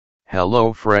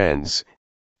Hello friends,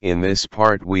 in this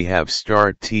part we have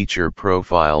Start Teacher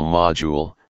Profile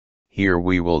module. Here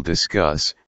we will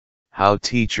discuss how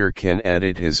teacher can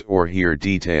edit his or her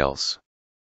details.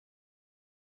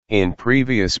 In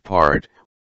previous part,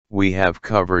 we have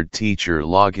covered teacher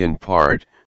login part.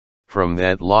 From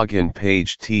that login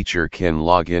page teacher can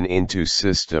log in into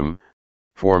system,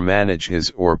 for manage his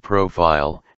or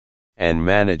profile, and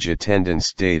manage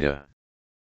attendance data.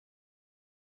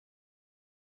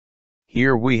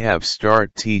 Here we have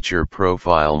Start Teacher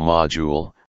Profile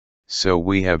module, so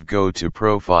we have go to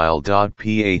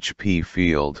profile.php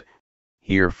field.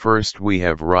 Here first we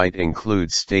have write include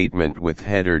statement with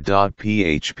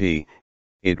header.php.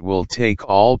 It will take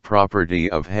all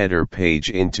property of header page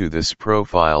into this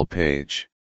profile page.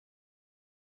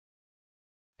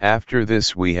 After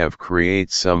this we have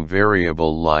create some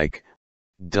variable like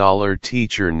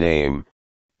 $teacher name,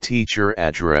 teacher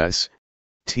address,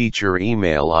 teacher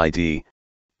email ID,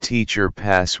 teacher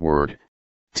password,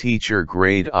 teacher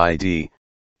grade ID,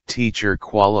 teacher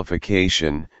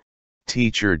qualification,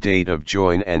 teacher date of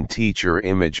join and teacher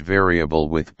image variable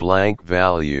with blank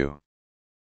value.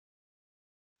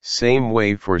 Same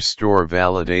way for store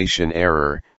validation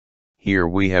error. Here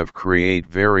we have create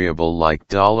variable like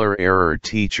 $error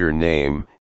teacher name,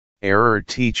 error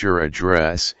teacher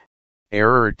address,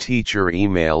 error teacher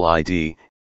email ID,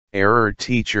 error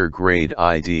teacher grade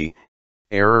ID,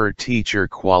 error teacher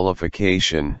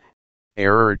qualification,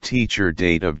 error teacher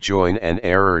date of join and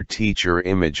error teacher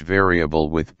image variable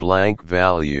with blank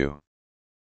value.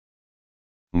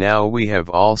 Now we have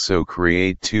also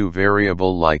create two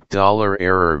variable like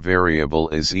 $error variable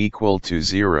is equal to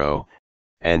 0,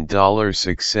 and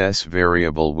 $success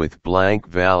variable with blank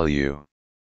value.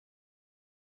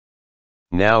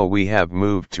 Now we have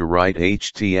moved to write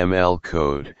HTML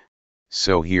code.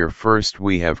 So here first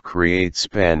we have create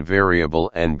span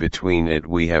variable and between it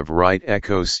we have write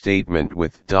echo statement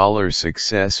with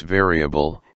 $success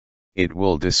variable. It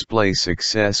will display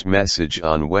success message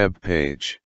on web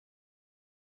page.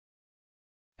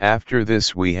 After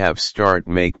this we have start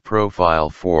make profile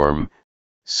form,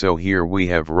 so here we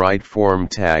have write form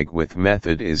tag with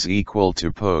method is equal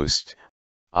to post,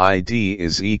 ID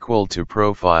is equal to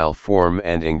profile form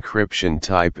and encryption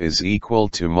type is equal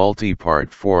to multipart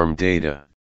form data.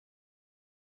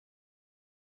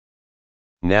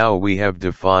 Now we have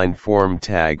defined form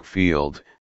tag field,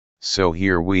 so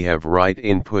here we have write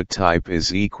input type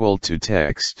is equal to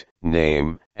text,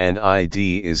 name, and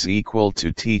ID is equal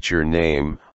to teacher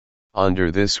name. Under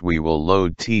this we will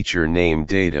load teacher name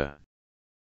data.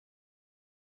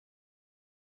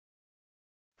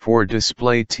 For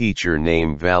display teacher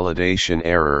name validation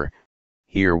error,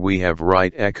 here we have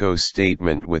write echo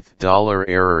statement with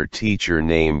 $error teacher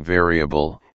name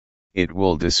variable. It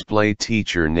will display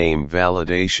teacher name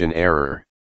validation error.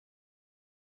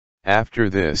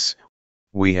 After this,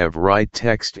 we have write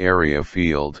text area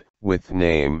field with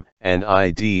name and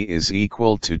ID is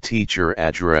equal to teacher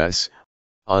address.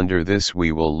 Under this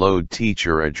we will load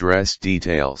teacher address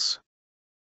details.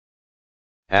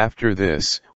 After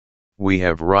this, we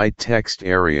have write text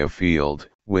area field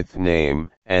with name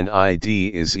and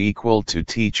ID is equal to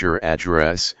teacher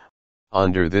address.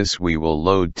 Under this we will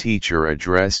load teacher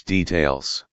address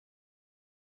details.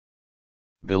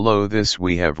 Below this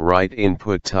we have write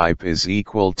input type is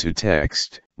equal to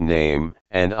text, name,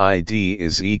 and ID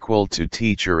is equal to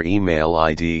teacher email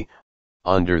ID.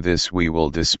 Under this we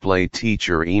will display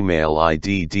teacher email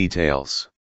ID details.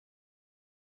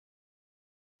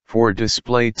 For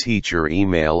display teacher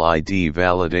email ID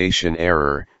validation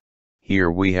error, here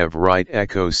we have write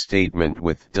echo statement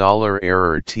with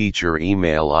 $error teacher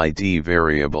email ID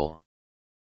variable.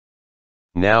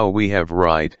 Now we have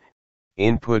write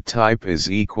input type is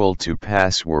equal to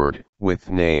password with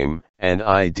name and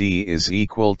ID is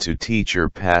equal to teacher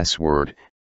password.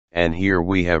 And here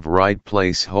we have write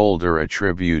placeholder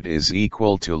attribute is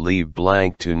equal to leave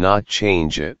blank to not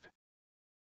change it.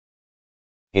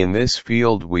 In this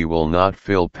field we will not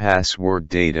fill password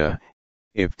data.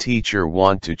 If teacher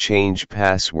want to change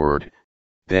password,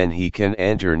 then he can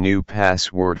enter new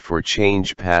password for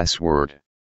change password.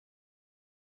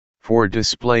 For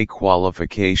display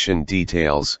qualification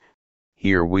details,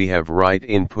 here we have write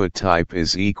input type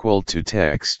is equal to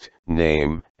text,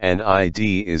 name, and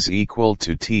ID is equal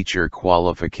to teacher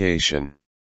qualification.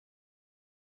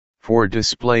 For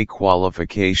display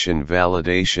qualification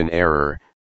validation error,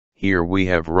 here we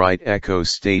have write echo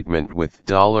statement with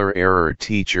 $error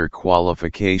teacher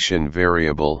qualification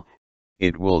variable.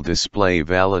 It will display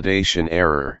validation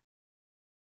error.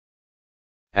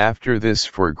 After this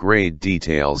for grade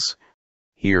details,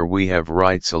 here we have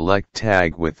write select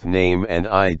tag with name and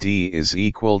ID is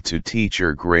equal to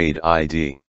teacher grade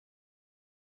ID.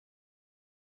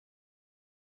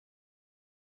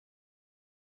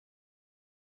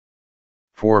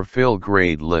 For fill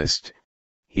grade list,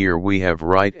 here we have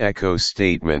write echo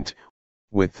statement,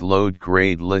 with load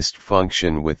grade list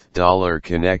function with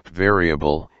 $connect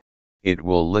variable, it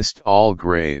will list all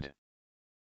grade.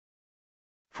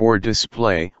 For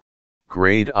display,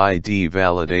 grade ID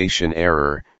validation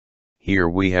error, here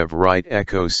we have write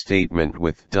echo statement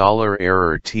with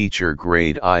 $error teacher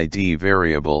grade ID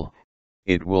variable,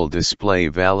 it will display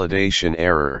validation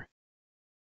error.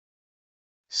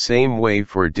 Same way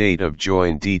for date of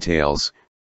join details,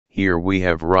 here we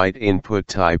have write input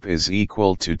type is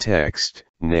equal to text,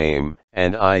 name,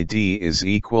 and ID is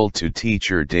equal to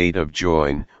teacher date of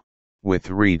join, with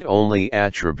read-only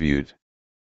attribute.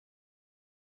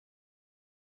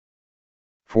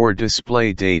 For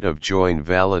display date of join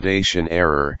validation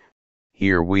error,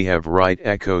 here we have write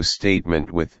echo statement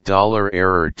with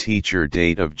 $error teacher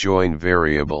date of join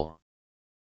variable.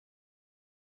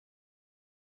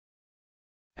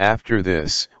 After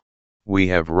this, we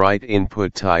have write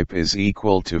input type is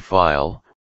equal to file,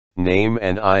 name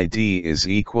and ID is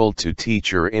equal to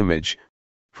teacher image.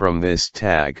 From this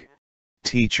tag,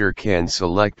 teacher can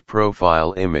select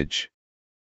profile image.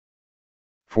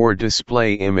 For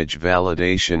display image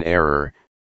validation error,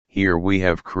 here we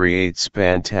have create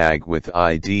span tag with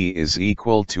ID is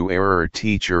equal to error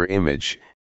teacher image,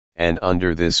 and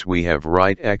under this we have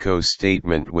write echo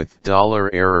statement with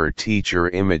 $error teacher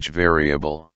image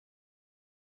variable.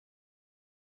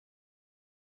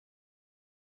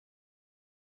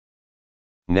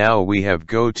 Now we have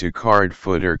go to card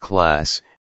footer class,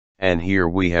 and here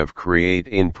we have create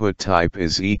input type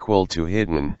is equal to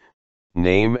hidden,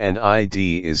 name and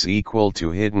ID is equal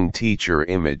to hidden teacher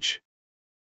image.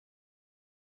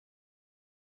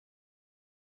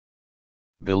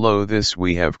 Below this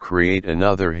we have create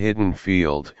another hidden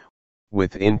field,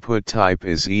 with input type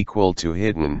is equal to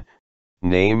hidden,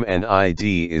 name and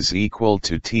ID is equal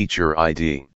to teacher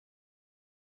ID.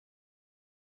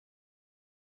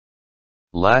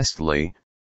 Lastly,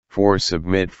 for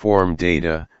submit form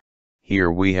data,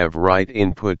 here we have write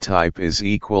input type is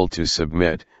equal to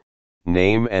submit,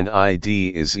 name and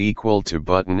ID is equal to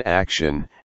button action,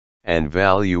 and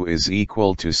value is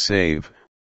equal to save.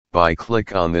 By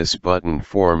click on this button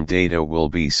form data will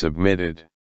be submitted.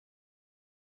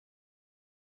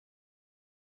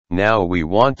 Now we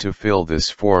want to fill this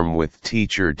form with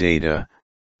teacher data,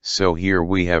 so here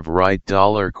we have write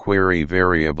 $query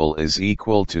variable is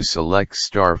equal to select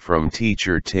star from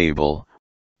teacher table,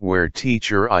 where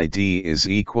teacher ID is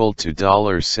equal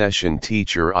to $session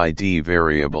teacher ID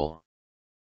variable.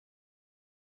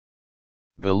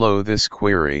 Below this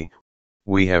query,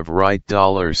 we have write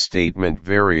 $statement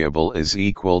variable is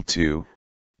equal to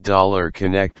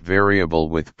 $connect variable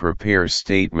with prepare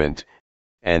statement,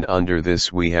 and under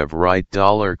this we have write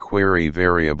 $query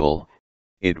variable,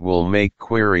 it will make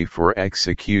query for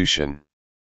execution.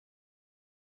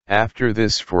 After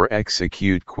this for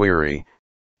execute query,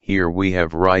 here we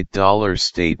have write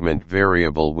 $statement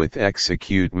variable with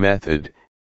execute method,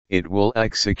 it will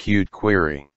execute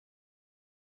query.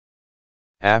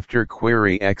 After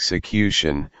query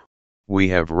execution, we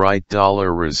have write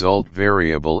 $result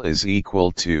variable is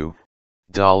equal to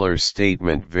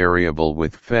 $statement variable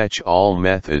with fetch all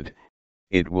method,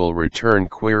 it will return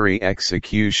query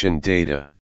execution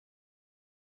data.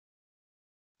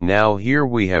 Now here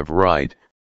we have write,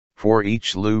 for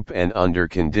each loop and under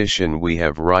condition we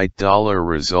have write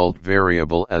 $result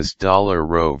variable as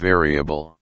 $row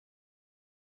variable.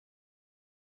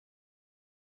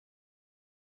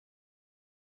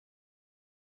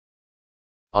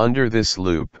 Under this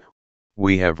loop,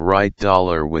 we have write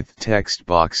with text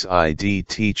box ID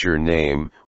teacher name,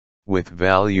 with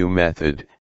value method,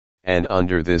 and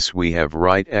under this we have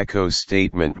write echo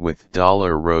statement with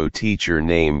 $row teacher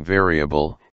name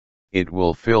variable, it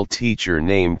will fill teacher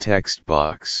name text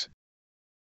box.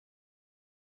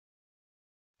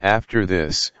 After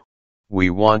this, we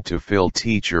want to fill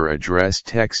teacher address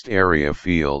text area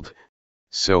field,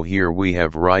 so here we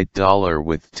have write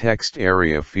with text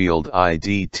area field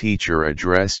ID teacher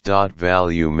address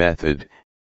value method,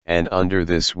 and under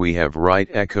this we have write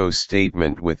echo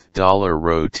statement with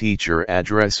 $row teacher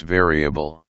address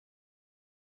variable.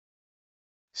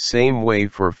 Same way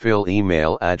for fill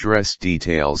email address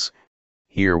details,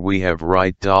 here we have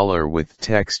write with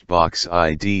text box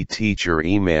ID teacher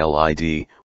email ID,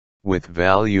 with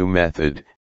value method,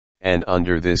 and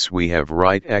under this we have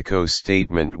write echo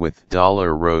statement with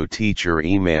 $row teacher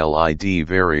email ID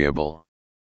variable.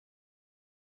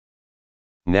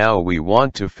 Now we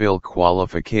want to fill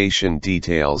qualification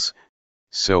details,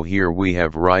 so here we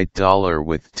have write $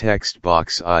 with text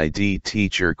box ID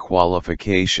teacher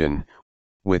qualification,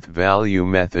 with value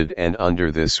method, and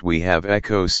under this we have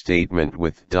echo statement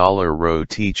with $row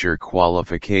teacher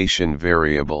qualification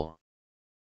variable.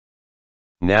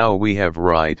 Now we have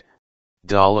write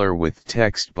 $ with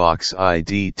text box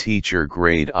ID teacher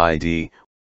grade ID,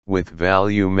 with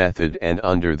value method, and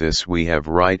under this we have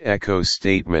write echo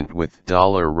statement with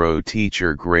 $row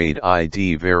teacher grade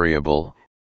ID variable.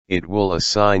 It will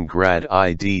assign grad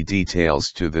ID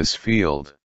details to this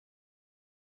field.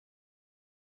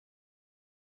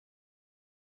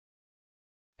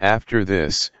 After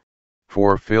this,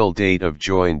 for fill date of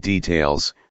join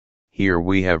details, here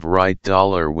we have write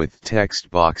 $ with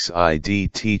text box ID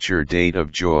teacher date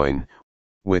of join,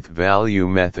 with value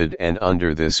method, and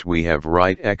under this we have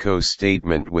write echo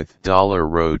statement with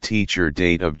 $row teacher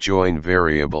date of join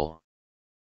variable.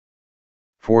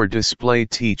 For display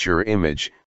teacher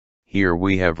image, here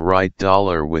we have write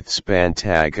 $ with span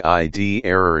tag ID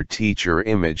error teacher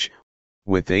image,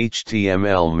 with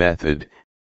HTML method,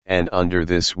 and under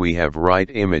this we have write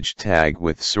image tag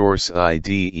with source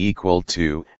ID equal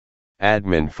to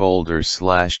admin folder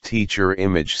 / teacher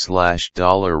image /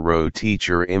 $row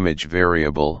teacher image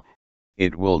variable.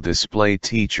 It will display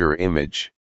teacher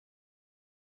image.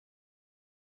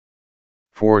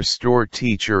 For store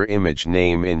teacher image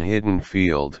name in hidden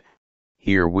field,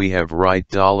 here we have write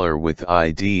 $ with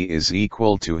ID is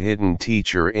equal to hidden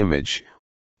teacher image,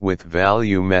 with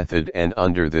value method, and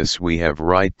under this we have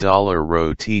write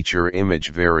 $row teacher image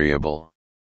variable.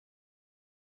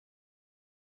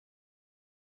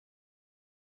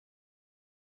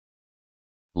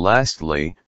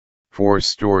 Lastly, for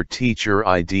store teacher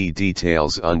ID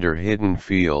details under hidden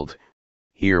field,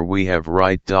 here we have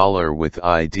write $ with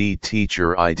ID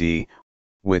teacher ID,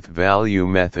 with value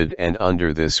method, and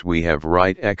under this we have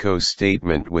write echo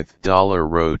statement with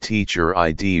 $row teacher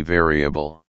ID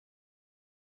variable.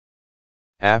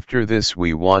 After this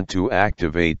we want to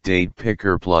activate date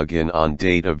picker plugin on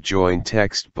date of join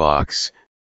text box,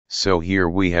 so here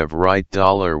we have write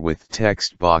 $ with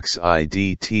text box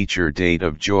ID teacher date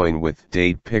of join with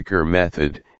date picker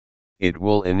method. It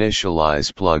will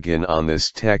initialize plugin on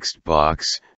this text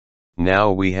box.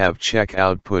 Now we have check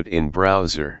output in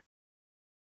browser.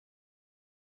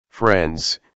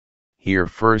 Friends, here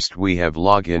first we have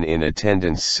login in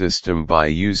attendance system by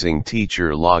using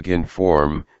teacher login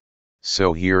form.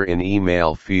 So here in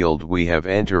email field we have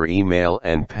enter email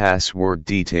and password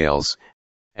details,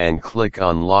 and click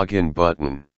on login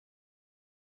button.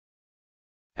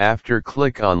 After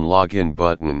click on login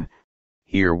button,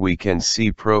 here we can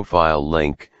see profile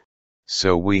link,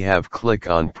 so we have click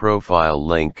on profile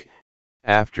link.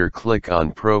 After click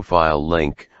on profile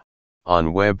link,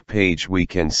 on web page we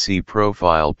can see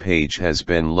profile page has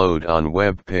been load on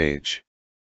web page.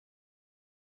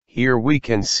 Here we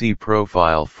can see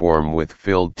profile form with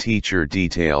filled teacher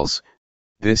details.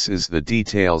 This is the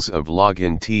details of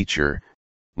login teacher.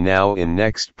 Now in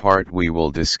next part we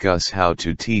will discuss how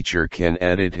to teacher can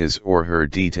edit his or her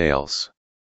details.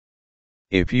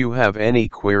 If you have any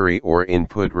query or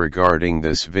input regarding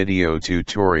this video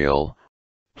tutorial,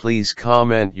 please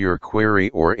comment your query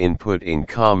or input in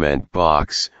comment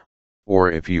box,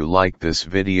 or if you like this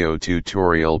video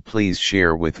tutorial please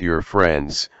share with your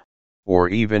friends. Or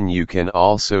even you can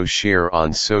also share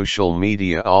on social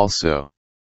media also.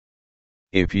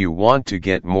 If you want to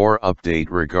get more update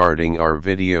regarding our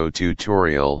video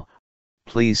tutorial,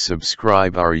 please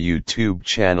subscribe our YouTube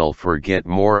channel for get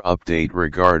more update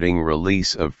regarding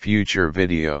release of future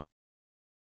video.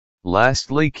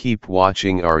 Lastly, keep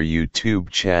watching our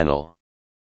YouTube channel.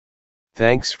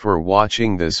 Thanks for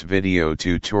watching this video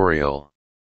tutorial.